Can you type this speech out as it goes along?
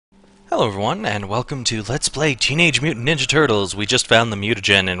Hello everyone, and welcome to Let's Play Teenage Mutant Ninja Turtles. We just found the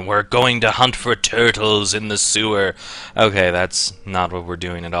mutagen, and we're going to hunt for turtles in the sewer. Okay, that's not what we're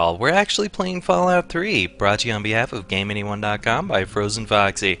doing at all. We're actually playing Fallout 3, brought to you on behalf of GameAnyone.com by Frozen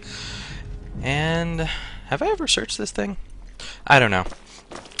Foxy. And have I ever searched this thing? I don't know.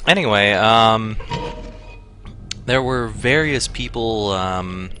 Anyway, there were various people,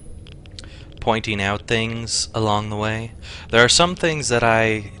 pointing out things along the way. There are some things that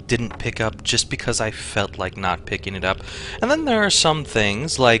I didn't pick up just because I felt like not picking it up. And then there are some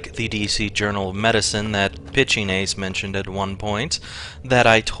things, like the DC Journal of Medicine that Pitching Ace mentioned at one point, that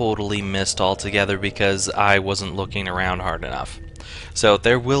I totally missed altogether because I wasn't looking around hard enough. So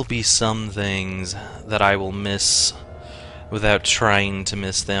there will be some things that I will miss without trying to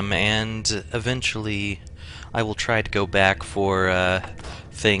miss them, and eventually I will try to go back for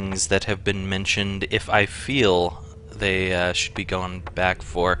things that have been mentioned if I feel they should be going back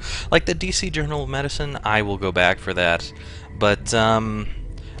for. Like the DC Journal of Medicine, I will go back for that. But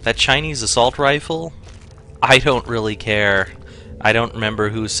that Chinese assault rifle, I don't really care. I don't remember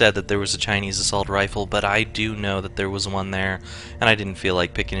who said that there was a Chinese assault rifle, but I do know that there was one there, and I didn't feel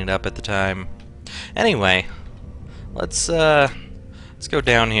like picking it up at the time. Anyway, let's go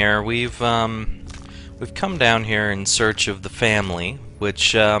down here. We've come down here in search of the family,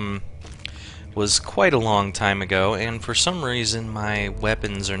 which was quite a long time ago, and for some reason my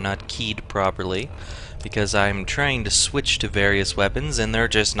weapons are not keyed properly, because I'm trying to switch to various weapons and they're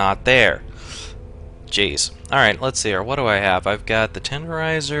just not there. Jeez. Alright, let's see here. What do I have? I've got the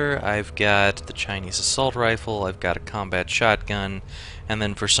tenderizer, I've got the Chinese assault rifle, I've got a combat shotgun, and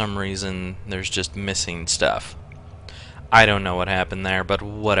then for some reason there's just missing stuff. I don't know what happened there, but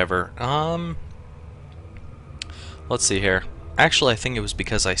whatever. Let's see here. Actually, I think it was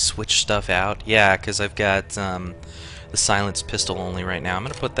because I switched stuff out. Yeah, because I've got the silenced pistol only right now. I'm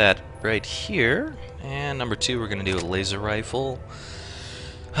going to put that right here. And number 2, we're going to do a laser rifle.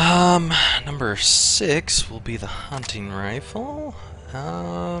 Number 6 will be the hunting rifle.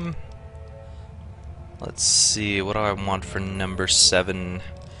 Let's see, what do I want for number 7?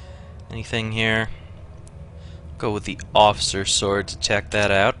 Anything here? Go with the officer sword to check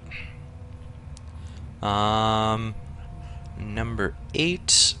that out. Number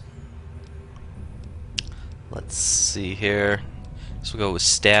 8. Let's see here. So we'll go with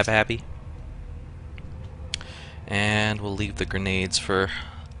Stab Happy. And we'll leave the grenades for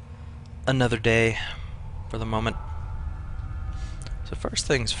another day for the moment. So first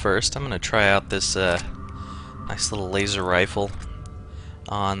things first, I'm going to try out this nice little laser rifle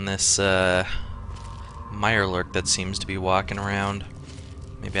on this Mirelurk that seems to be walking around.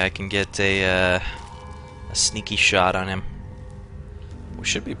 Maybe I can get a sneaky shot on him. We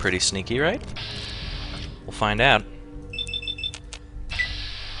should be pretty sneaky, right? We'll find out. Ooh.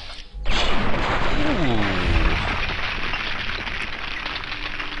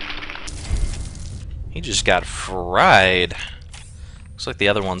 He just got fried. Looks like the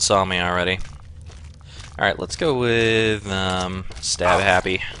other one saw me already. Alright, let's go with Stab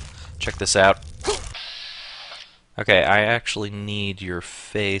Happy. Check this out. Okay, I actually need your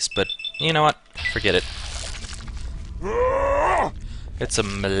face, but you know what? Forget it. It's a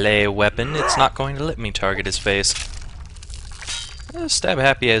melee weapon. It's not going to let me target his face. Stab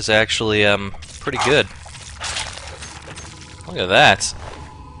Happy is actually pretty good. Look at that.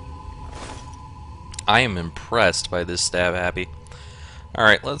 I am impressed by this Stab Happy.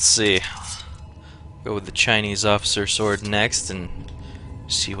 Alright, let's see. Go with the Chinese officer sword next and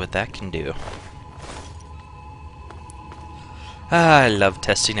see what that can do. I love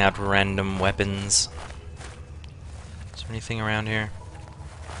testing out random weapons. Is there anything around here?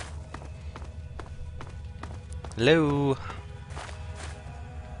 Hello?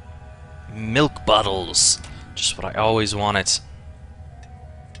 Milk bottles. Just what I always wanted.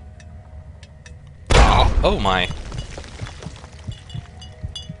 Oh my.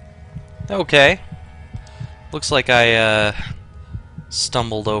 Okay. Looks like I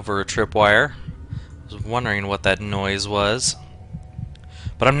stumbled over a tripwire. I was wondering what that noise was.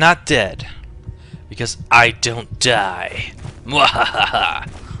 But I'm not dead. Because I don't die. Mwahaha.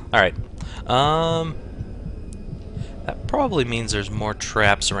 Alright. That probably means there's more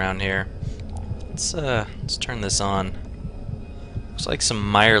traps around here. Let's turn this on. Looks like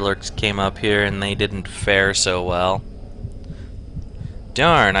some Mirelurks came up here and they didn't fare so well.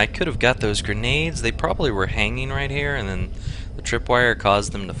 Darn, I could have got those grenades. They probably were hanging right here and then the tripwire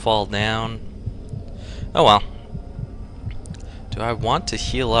caused them to fall down. Oh well. Do I want to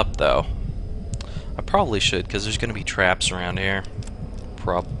heal up though? I probably should, because there's going to be traps around here.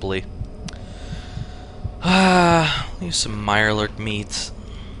 Probably. Use some Mirelurk meats.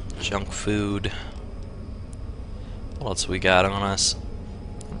 Junk food. What else we got on us?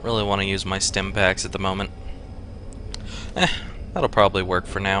 Don't really want to use my stim packs at the moment. That'll probably work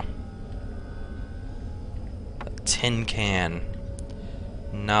for now. A tin can.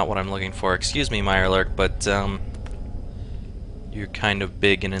 Not what I'm looking for. Excuse me, Mirelurk, but you're kind of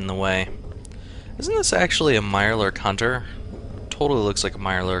big and in the way. Isn't this actually a Mirelurk hunter? Totally looks like a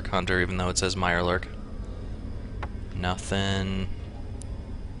Mirelurk hunter, even though it says Mirelurk. Nothing.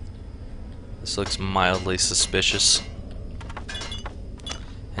 This looks mildly suspicious.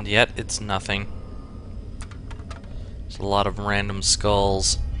 And yet, it's nothing. There's a lot of random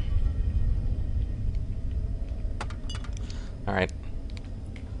skulls. Alright.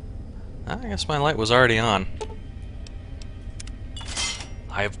 I guess my light was already on.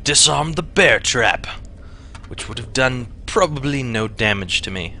 I have disarmed the bear trap, which would have done probably no damage to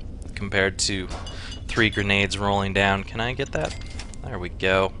me compared to 3 grenades rolling down. Can I get that? There we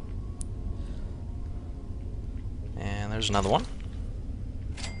go. And there's another one.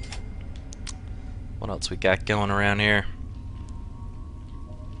 What else we got going around here?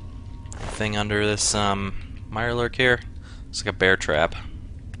 Thing under this Mirelurk here. It's like a bear trap.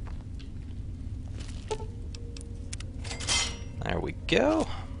 There we go.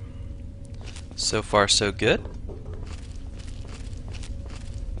 So far, so good.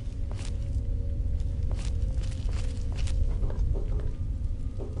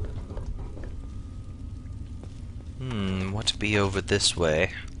 What to be over this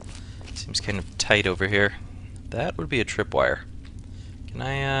way? Seems kind of tight over here. That would be a tripwire. Can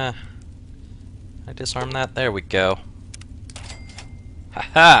I disarm that? There we go.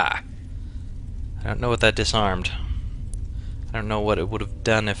 Haha! I don't know what that disarmed. I don't know what it would have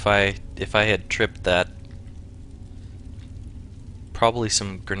done if I had tripped that. Probably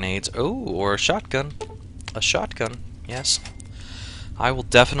some grenades. Oh, or a shotgun. A shotgun, yes. I will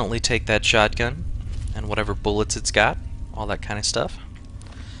definitely take that shotgun and whatever bullets it's got, all that kind of stuff.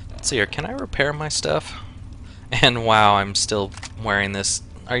 Let's see here, can I repair my stuff? And wow, I'm still wearing this.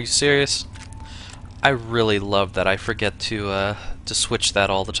 Are you serious? I really love that I forget to switch that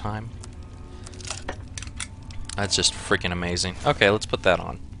all the time. That's just freaking amazing. Okay, let's put that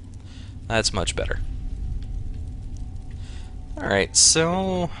on. That's much better. Alright,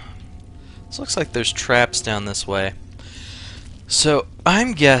 so this looks like there's traps down this way. So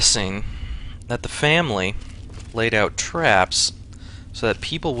I'm guessing that the family laid out traps so that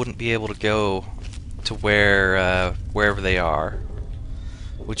people wouldn't be able to go to wherever they are.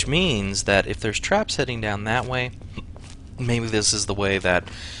 Which means that if there's traps heading down that way, maybe this is the way that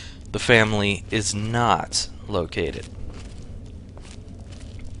the family is not located.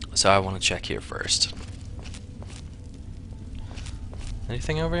 So I want to check here first.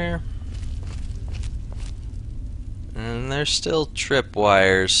 Anything over here? And there's still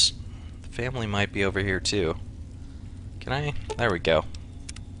tripwires. The family might be over here too. Can I? There we go.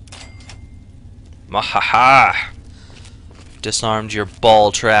 Mahaha! Disarmed your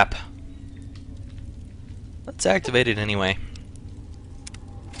ball trap. Let's activate it anyway.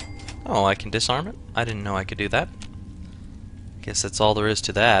 Oh, I can disarm it? I didn't know I could do that. Guess that's all there is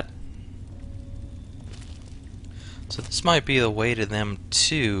to that. So this might be the way to them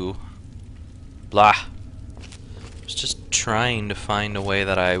too. Blah. I was just trying to find a way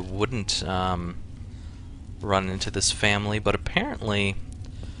that I wouldn't run into this family, but apparently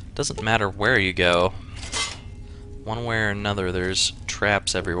it doesn't matter where you go. One way or another, there's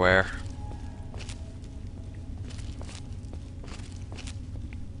traps everywhere.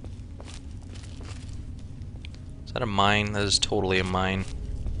 Is that a mine? That is totally a mine.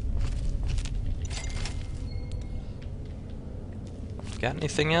 Got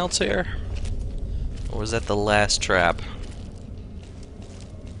anything else here? Or was that the last trap?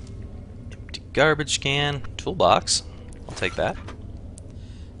 Empty garbage can. Toolbox. I'll take that.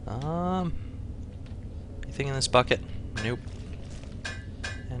 Anything in this bucket? Nope.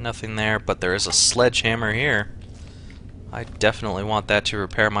 And nothing there, but there is a sledgehammer here. I definitely want that to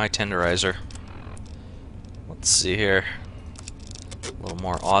repair my tenderizer. Let's see here. A little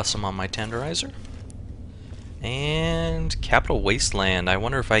more awesome on my tenderizer. And Capital Wasteland. I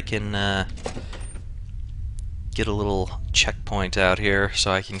wonder if I can get a little checkpoint out here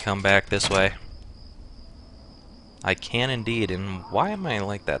so I can come back this way. I can indeed, and why am I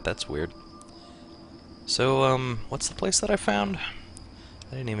like that? That's weird. So, what's the place that I found?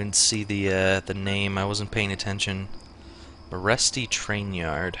 I didn't even see the name. I wasn't paying attention. Moresty Train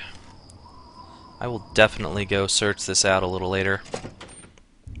Yard. I will definitely go search this out a little later.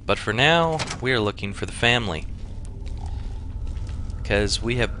 But for now, we are looking for the family. Because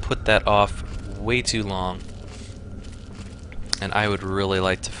we have put that off way too long. And I would really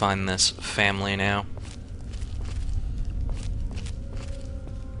like to find this family now.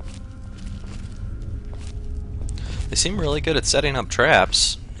 They seem really good at setting up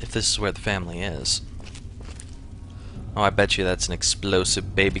traps, if this is where the family is. Oh, I bet you that's an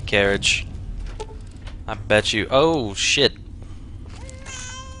explosive baby carriage. I bet you... Oh, shit.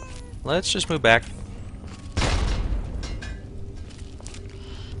 Let's just move back.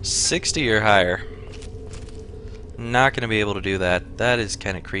 60 or higher. Not gonna be able to do that. That is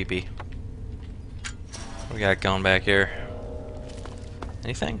kind of creepy. What we got going back here?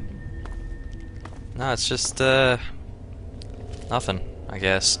 Anything? No, it's just, nothing, I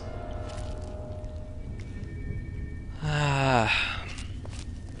guess.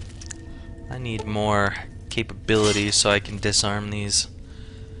 I need more capabilities so I can disarm these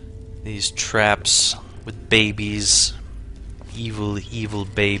traps with babies. Evil, evil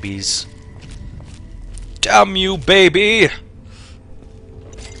babies. Damn you, baby!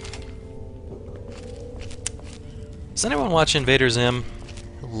 Does anyone watch Invader Zim?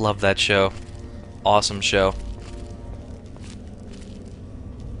 I love that show. Awesome show.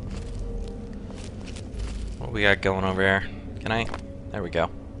 What do we got going over here? Can I? There we go.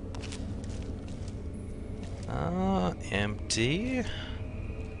 Empty.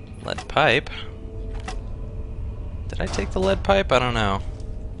 Lead pipe. Did I take the lead pipe? I don't know.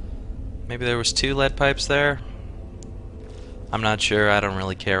 Maybe there was 2 lead pipes there? I'm not sure. I don't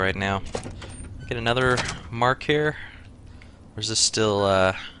really care right now. Get another mark here? Or is this still,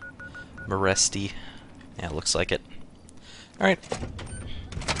 Meresti? Yeah, it looks like it. Alright.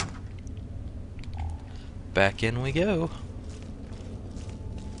 Back in we go.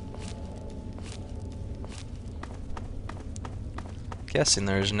 Guessing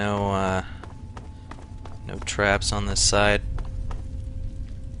there's no traps on this side.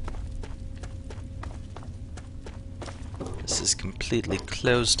 This is completely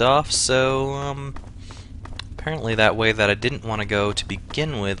closed off, so apparently that way that I didn't want to go to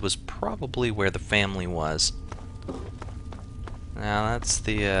begin with was probably where the family was. Now that's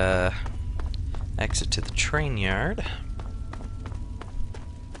the exit to the train yard.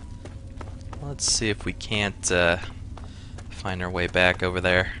 Let's see if we can't find our way back over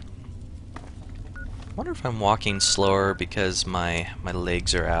there. I wonder if I'm walking slower because my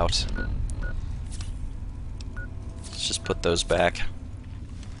legs are out. Let's just put those back.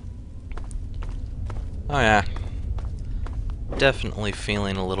 Oh yeah. Definitely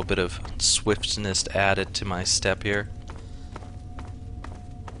feeling a little bit of swiftness added to my step here.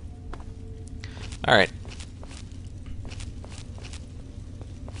 Alright.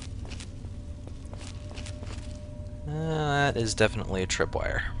 That is definitely a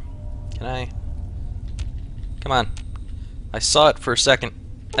tripwire. Can I? Come on. I saw it for a second.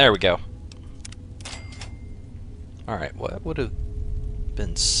 There we go. Alright, what would have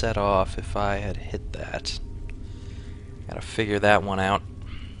been set off if I had hit that? Gotta figure that one out.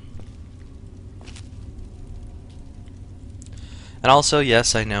 And also,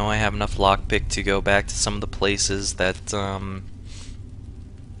 yes, I know I have enough lockpick to go back to some of the places that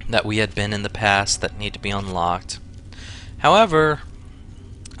that we had been in the past that need to be unlocked. However,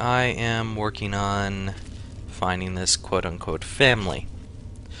 I am working on finding this quote-unquote family.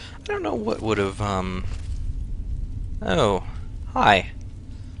 I don't know what would have Oh, hi.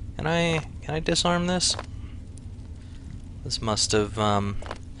 Can I disarm this? This must have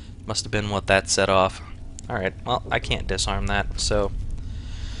been what that set off. Alright, well, I can't disarm that, so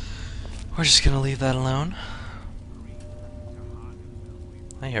we're just gonna leave that alone.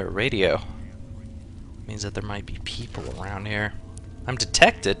 I hear a radio. Means that there might be people around here. I'm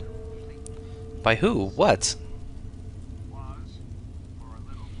detected? By who? What?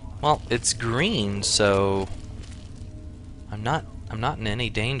 Well, it's green, so I'm not in any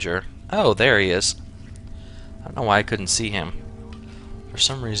danger. Oh, there he is. I don't know why I couldn't see him. For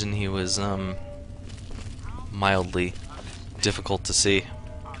some reason he was mildly difficult to see.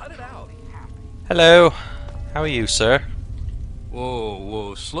 Hello. How are you, sir? Whoa,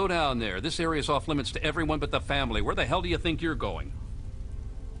 whoa, slow down there. This area's off limits to everyone but the family. Where the hell do you think you're going?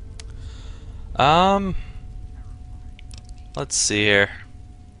 Let's see here.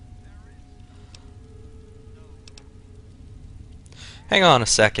 Hang on a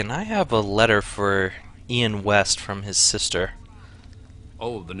second. I have a letter for Ian West from his sister.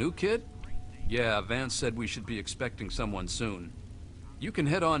 Oh, the new kid? Yeah, Vance said we should be expecting someone soon. You can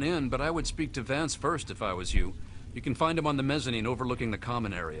head on in, but I would speak to Vance first if I was you. You can find him on the mezzanine overlooking the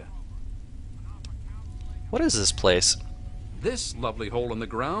common area. What is this place? This lovely hole in the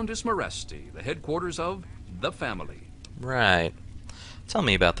ground is Meresti, the headquarters of the family. Right. Tell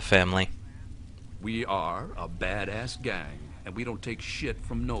me about the family. We are a badass gang. and we don't take shit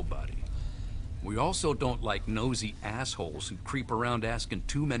from nobody. We also don't like nosy assholes who creep around asking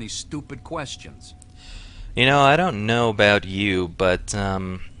too many stupid questions. You know, I don't know about you, but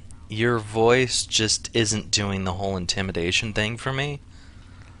your voice just isn't doing the whole intimidation thing for me.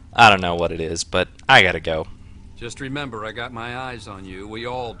 I don't know what it is, but I gotta go. Just remember, I got my eyes on you. We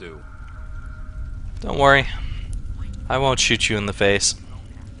all do. Don't worry. I won't shoot you in the face.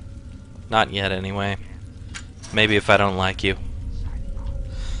 Not yet, anyway. Maybe if I don't like you.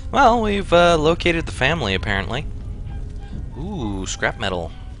 Well, we've located the family, apparently. Ooh, scrap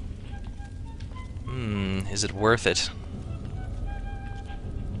metal. Is it worth it?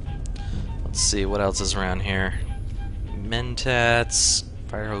 Let's see, what else is around here? Mentats,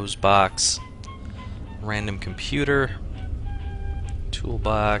 fire hose box, random computer,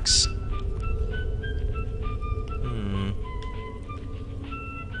 toolbox.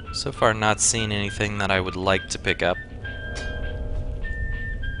 So far not seen anything that I would like to pick up.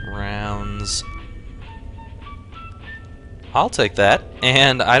 Rounds. I'll take that,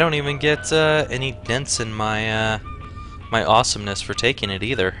 and I don't even get any dents in my my awesomeness for taking it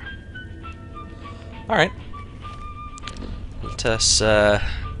either. Alright. Let us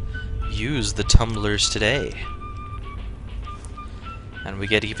use the tumblers today. And we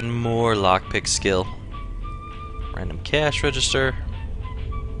get even more lockpick skill. Random cash register.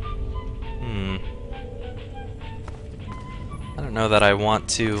 I don't know that I want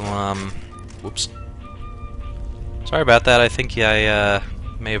to, whoops. Sorry about that, I think I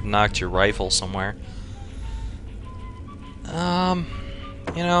may have knocked your rifle somewhere. You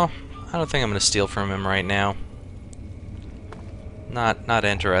know, I don't think I'm gonna steal from him right now. Not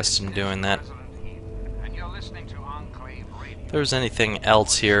interested in doing that. If there was anything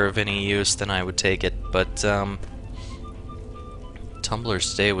else here of any use, then I would take it, but,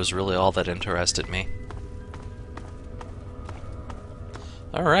 Tumblers today was really all that interested me.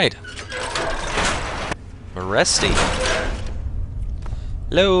 Alright. Arresty.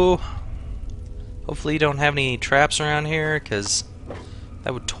 Hello. Hopefully you don't have any traps around here, because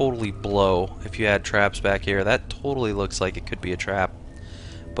that would totally blow if you had traps back here. That totally looks like it could be a trap.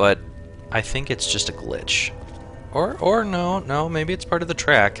 But I think it's just a glitch. Or no, maybe it's part of the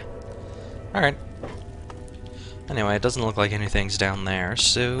track. Alright. Anyway, it doesn't look like anything's down there,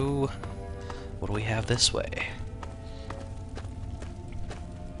 so what do we have this way?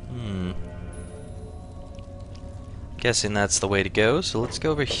 Guessing that's the way to go, so let's go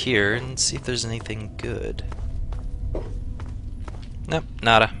over here and see if there's anything good. Nope,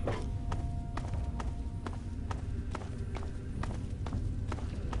 nada.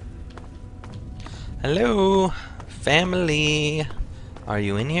 Hello, family. Are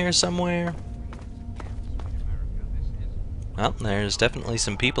you in here somewhere? Well, there's definitely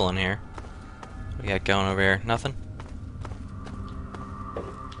some people in here. What we got going over here? Nothing?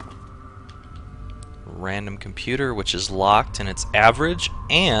 Random computer, which is locked and it's average,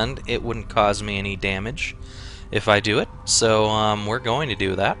 and it wouldn't cause me any damage if I do it. So we're going to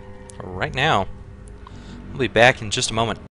do that right now. We'll be back in just a moment.